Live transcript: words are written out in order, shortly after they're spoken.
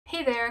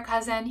Hey there,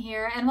 Kazen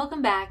here, and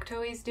welcome back to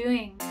Always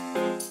Doing.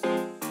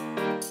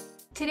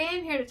 Today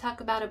I'm here to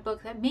talk about a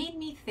book that made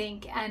me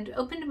think and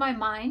opened my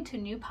mind to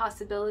new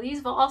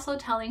possibilities while also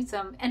telling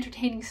some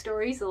entertaining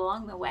stories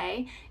along the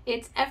way.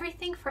 It's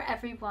Everything for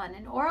Everyone,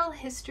 an oral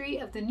history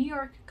of the New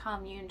York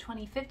Commune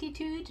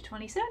 2052 to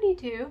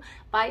 2072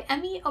 by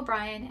Emmy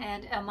O'Brien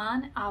and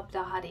Eman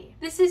Abdelhadi.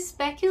 This is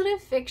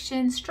speculative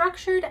fiction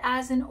structured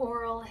as an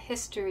oral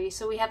history.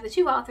 So we have the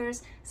two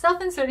authors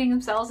self-inserting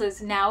themselves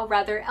as now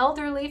rather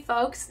elderly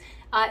folks,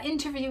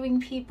 interviewing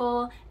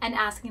people and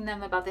asking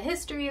them about the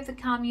history of the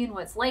commune,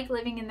 what it's like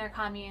living in their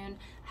commune,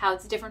 how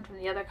it's different from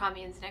the other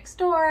communes next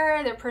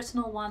door, their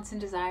personal wants and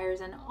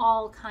desires, and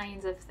all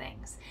kinds of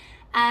things.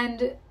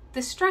 And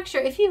the structure,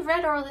 if you've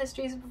read oral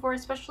histories before,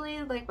 especially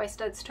like by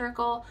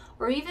Terkel,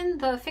 or even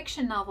the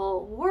fiction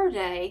novel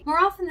Warday, more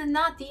often than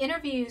not the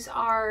interviews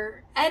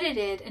are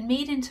edited and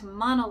made into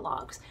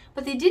monologues,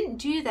 but they didn't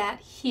do that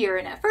here.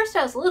 And at first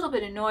I was a little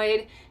bit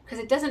annoyed because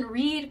it doesn't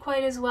read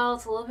quite as well,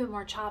 it's a little bit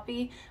more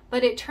choppy,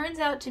 but it turns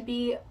out to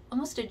be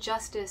almost a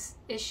justice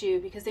issue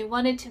because they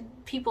wanted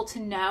people to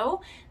know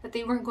that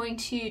they weren't going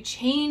to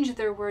change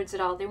their words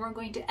at all. They weren't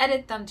going to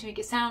edit them to make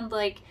it sound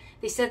like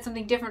they said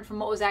something different from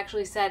what was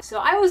actually said. So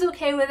I was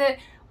okay with it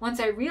once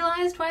I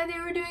realized why they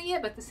were doing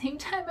it, but at the same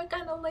time I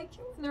kind of like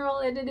it when they're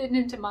all edited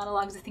into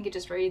monologues. I think it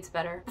just reads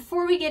better.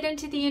 Before we get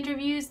into the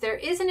interviews, there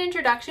is an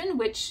introduction,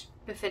 which,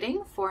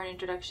 befitting for an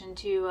introduction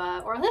to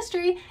oral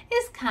history,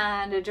 is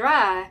kind of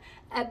dry,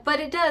 but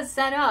it does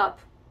set up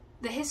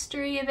the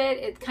history of it.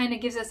 It kind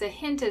of gives us a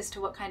hint as to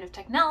what kind of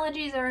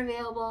technologies are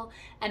available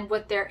and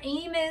what their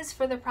aim is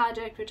for the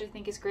project, which I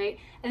think is great.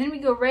 And then we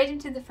go right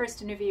into the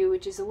first interview,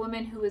 which is a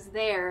woman who was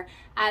there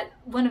at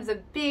one of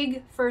the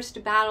big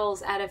first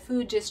battles at a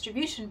food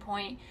distribution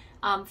point,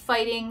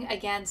 fighting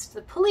against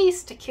the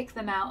police to kick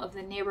them out of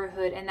the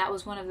neighborhood, and that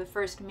was one of the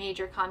first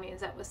major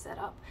communes that was set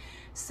up.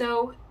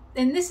 So,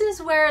 and this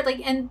is where,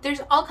 like, and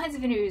there's all kinds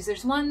of interviews.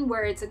 There's one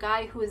where it's a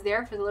guy who was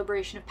there for the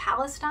liberation of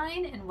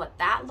Palestine and what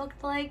that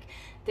looked like.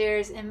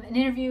 There's an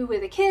interview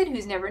with a kid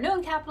who's never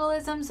known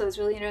capitalism, so it's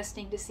really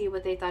interesting to see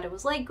what they thought it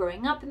was like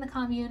growing up in the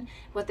commune,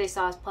 what they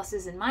saw as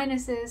pluses and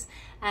minuses,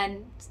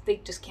 and they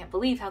just can't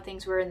believe how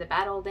things were in the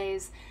bad old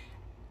days.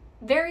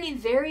 Very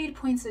varied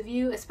points of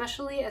view,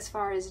 especially as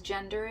far as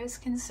gender is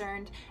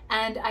concerned.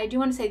 And I do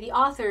want to say the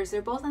authors,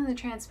 they're both on the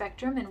trans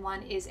spectrum and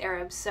one is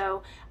Arab.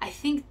 So I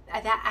think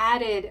that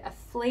added a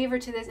flavor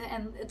to this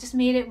and it just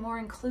made it more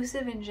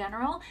inclusive in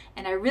general.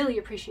 And I really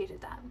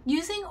appreciated that.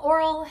 Using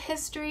oral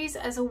histories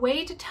as a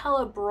way to tell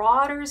a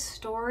broader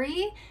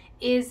story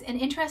is an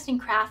interesting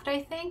craft,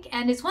 I think,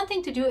 and it's one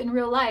thing to do it in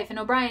real life, and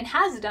O'Brien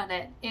has done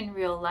it in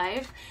real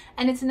life,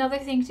 and it's another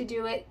thing to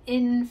do it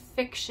in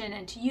fiction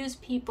and to use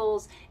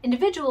people's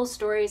individual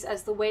stories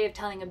as the way of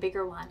telling a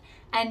bigger one.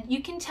 And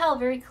you can tell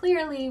very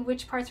clearly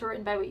which parts were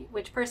written by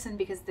which person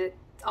because the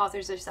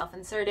authors are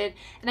self-inserted,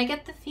 and I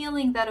get the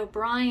feeling that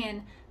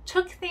O'Brien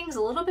took things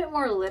a little bit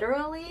more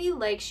literally.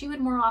 Like, she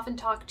would more often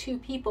talk to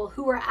people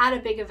who were at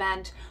a big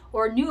event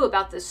or knew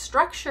about the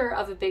structure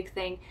of a big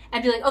thing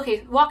and be like,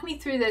 okay, walk me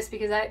through this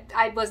because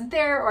I wasn't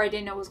there, or I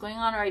didn't know what was going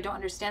on, or I don't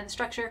understand the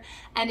structure.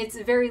 And it's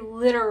a very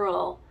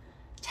literal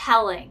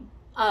telling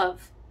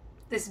of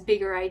this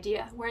bigger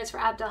idea. Whereas for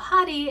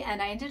Abdelhadi,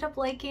 and I ended up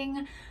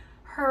liking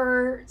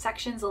her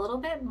sections a little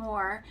bit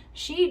more,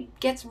 she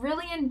gets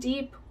really in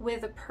deep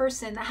with a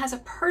person that has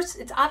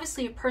it's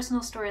obviously a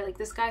personal story, like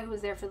this guy who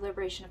was there for the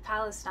liberation of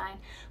Palestine,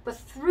 but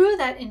through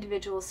that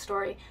individual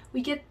story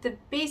we get the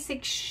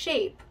basic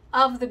shape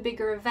of the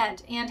bigger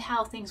event and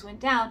how things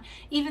went down,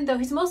 even though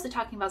he's mostly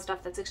talking about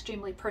stuff that's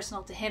extremely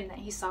personal to him that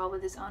he saw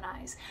with his own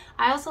eyes.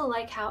 I also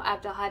like how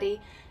Abdelhadi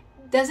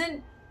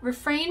doesn't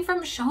refrain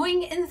from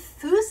showing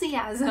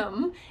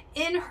enthusiasm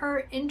in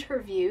her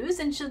interviews,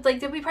 and she'll, like,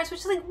 there'll be parts where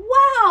she's like,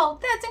 wow,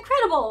 that's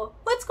incredible,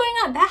 what's going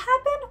on, that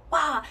happened,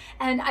 wow.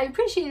 And I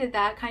appreciated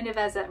that kind of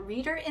as a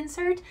reader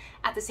insert.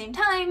 At the same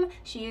time,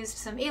 she used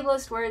some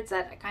ableist words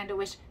that I kind of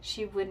wish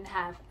she wouldn't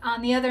have.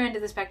 On the other end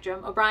of the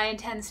spectrum, O'Brien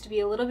tends to be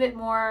a little bit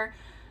more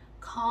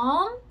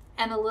calm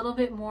and a little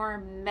bit more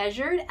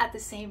measured at the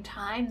same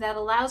time. That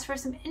allows for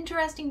some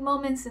interesting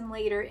moments in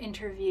later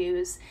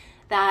interviews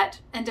that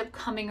end up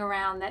coming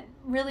around that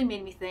really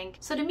made me think.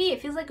 So to me, it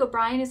feels like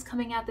O'Brien is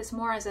coming at this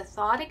more as a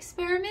thought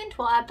experiment,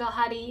 while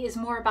Abdelhadi is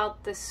more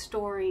about the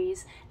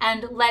stories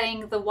and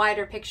letting the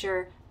wider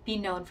picture be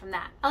known from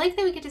that. I like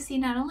that we get to see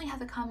not only how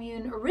the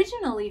commune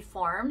originally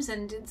forms,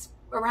 and it's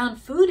around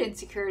food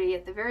insecurity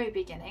at the very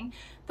beginning,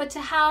 but to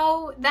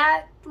how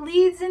that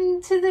leads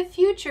into the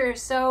future.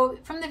 So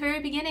from the very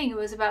beginning, it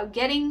was about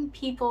getting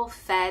people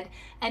fed,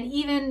 and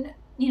even,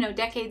 you know,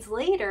 decades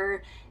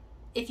later,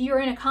 if you're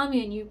in a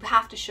commune, you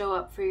have to show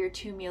up for your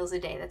 2 meals a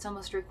day. That's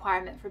almost a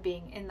requirement for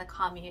being in the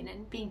commune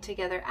and being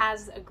together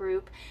as a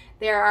group.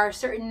 There are a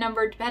certain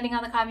number, depending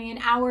on the commune,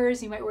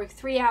 hours. You might work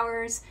 3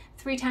 hours,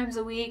 3 times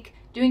a week,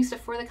 doing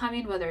stuff for the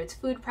commune, whether it's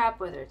food prep,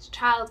 whether it's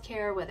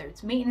childcare, whether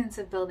it's maintenance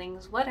of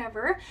buildings,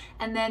 whatever.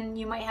 And then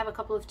you might have a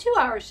couple of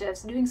 2-hour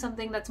shifts doing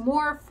something that's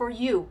more for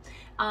you.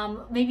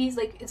 Maybe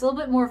it's a little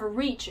bit more of a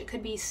reach. It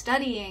could be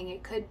studying,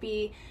 it could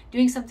be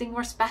doing something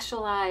more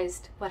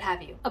specialized, what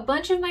have you. A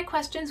bunch of my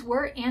questions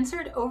were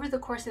answered over the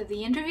course of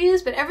the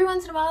interviews, but every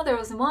once in a while there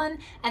was one,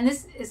 and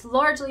this is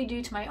largely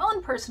due to my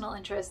own personal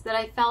interest, that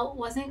I felt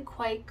wasn't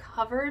quite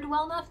covered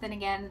well enough. Then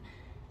again,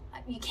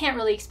 you can't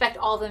really expect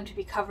all of them to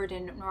be covered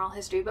in oral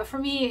history, but for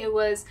me it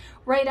was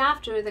right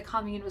after the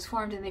commune was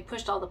formed and they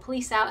pushed all the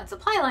police out and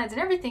supply lines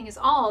and everything is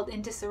all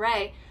in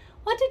disarray.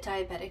 What did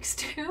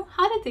diabetics do?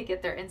 How did they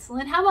get their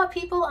insulin? How about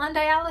people on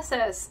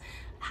dialysis?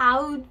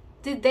 How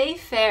did they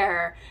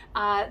fare?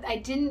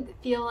 I didn't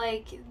feel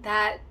like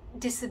that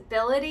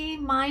disability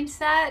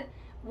mindset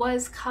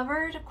was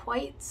covered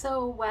quite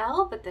so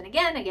well, but then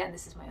again,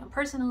 this is my own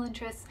personal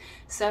interest.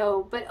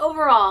 So, but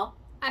overall,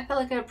 I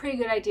felt like I had a pretty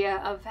good idea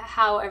of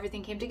how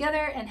everything came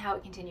together and how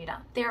it continued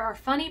on. There are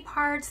funny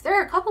parts. There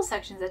are a couple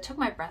sections that took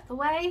my breath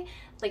away,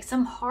 like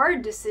some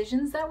hard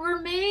decisions that were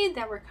made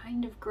that were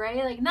kind of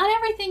gray. Like, not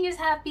everything is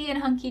happy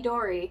and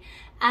hunky-dory.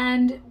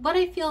 And what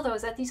I feel, though,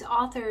 is that these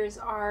authors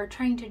are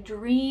trying to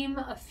dream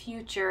a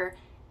future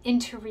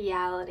into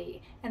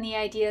reality. And the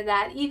idea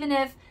that even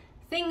if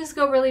things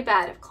go really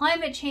bad, if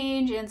climate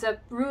change ends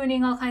up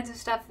ruining all kinds of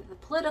stuff, the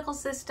political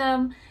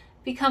system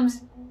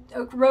becomes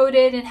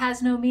eroded and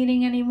has no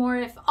meaning anymore,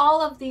 if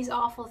all of these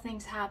awful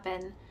things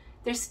happen,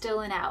 there's still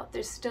an out.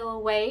 There's still a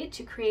way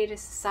to create a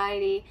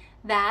society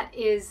that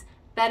is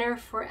better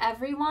for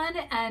everyone.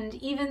 And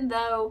even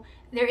though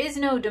there is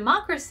no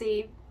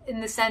democracy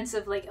in the sense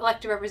of like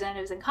elected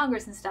representatives in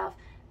Congress and stuff,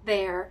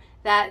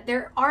 that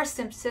there are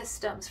some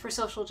systems for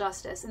social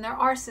justice and there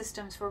are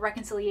systems for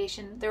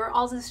reconciliation. There are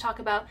all this talk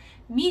about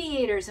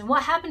mediators and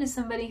what happened to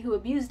somebody who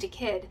abused a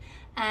kid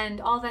and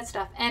all that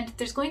stuff. And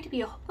there's going to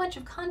be a whole bunch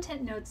of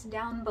content notes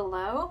down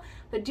below,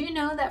 but do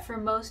know that for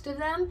most of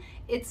them,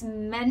 it's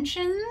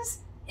mentions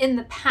in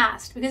the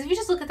past, because if you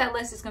just look at that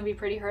list, it's going to be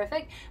pretty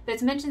horrific, but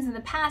it's mentions in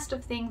the past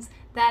of things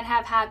that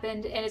have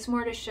happened, and it's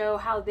more to show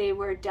how they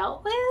were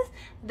dealt with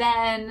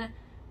than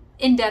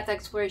in-depth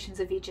explorations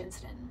of each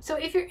incident. So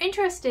if you're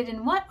interested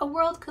in what a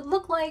world could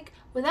look like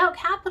without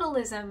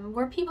capitalism,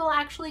 where people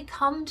actually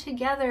come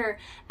together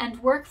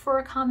and work for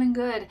a common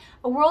good,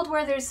 a world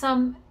where there's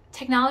some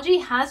technology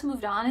has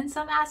moved on in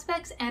some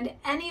aspects and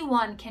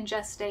anyone can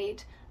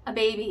gestate a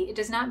baby. It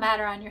does not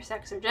matter on your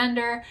sex or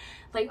gender,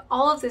 like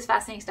all of this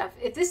fascinating stuff.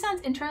 If this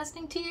sounds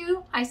interesting to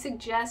you, I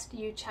suggest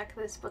you check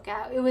this book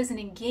out. It was an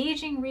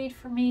engaging read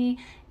for me.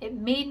 It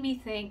made me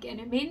think and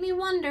it made me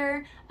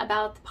wonder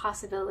about the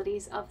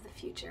possibilities of the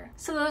future.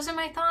 So those are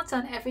my thoughts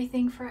on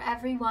Everything for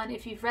Everyone.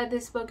 If you've read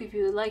this book, if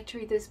you would like to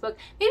read this book,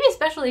 maybe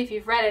especially if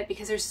you've read it,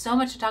 because there's so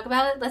much to talk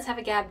about it, let's have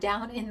a gab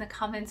down in the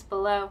comments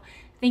below.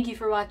 Thank you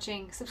for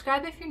watching.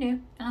 Subscribe if you're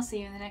new, and I'll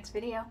see you in the next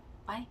video.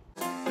 Bye.